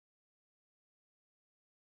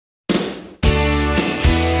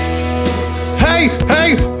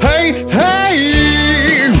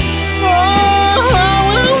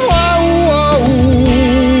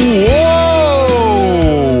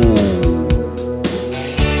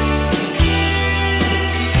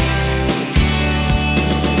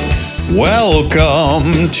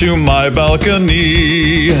Welcome to my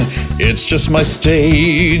balcony. It's just my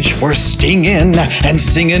stage for stinging and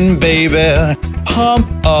singing, baby. Pump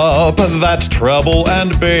up that treble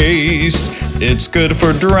and bass. It's good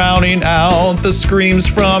for drowning out the screams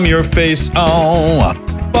from your face. Oh,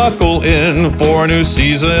 buckle in for a new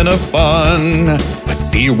season of fun.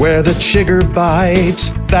 But beware the chigger bites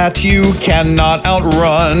that you cannot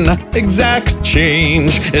outrun. Exact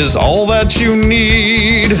change is all that you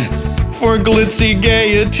need for glitzy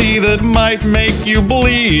gaiety that might make you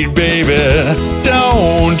bleed, baby.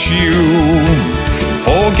 Don't you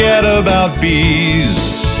forget about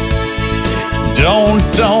bees. Don't.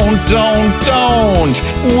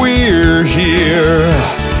 We're here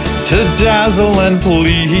to dazzle and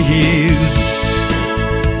please.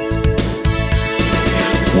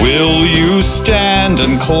 Will you stand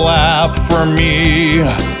and clap for me?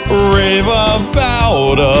 Rave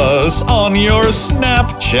about us on your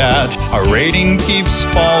Snapchat. Our rating keeps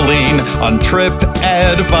falling on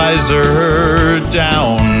TripAdvisor.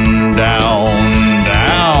 Down.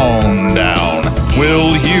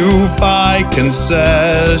 Will you buy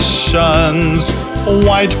concessions?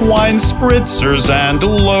 White wine spritzers and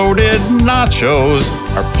loaded nachos.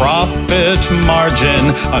 Our profit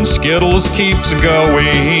margin on Skittles keeps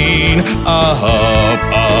going up.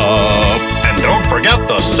 And don't forget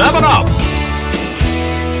the 7-Up.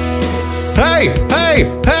 Hey!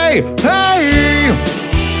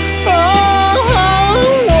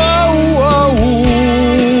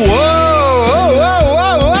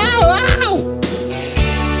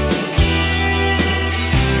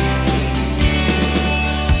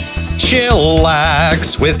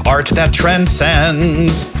 Chillax with art that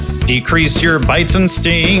transcends. Decrease your bites and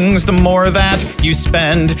stings the more that you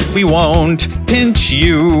spend. We won't pinch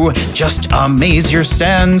you, just amaze your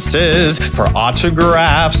senses. For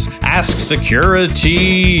autographs, ask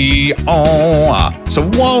security. Oh, so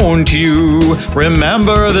won't you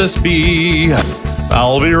remember this bee?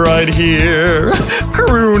 I'll be right here,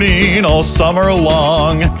 crooning all summer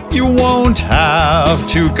long. You won't have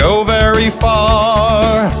to go very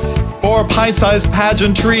far for pint-sized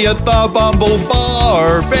pageantry at the Bumble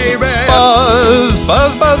Bar, baby. Buzz.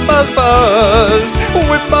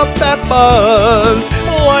 Whip up that buzz.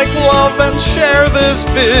 Like, love, and share this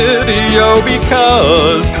video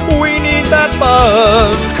because we need that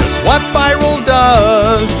buzz. Cause what viral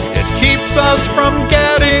does, it keeps us from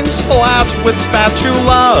getting splat with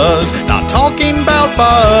spatulas. Not talking about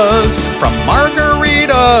buzz from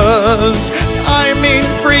margaritas. I mean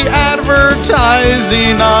free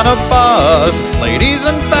advertising on a bus. Ladies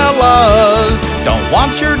and fellas, don't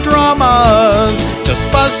want your dramas. Just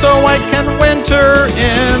buzz so I can winter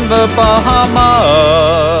in the Bahamas.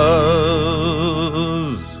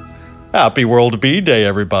 Happy World Bee Day,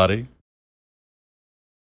 everybody.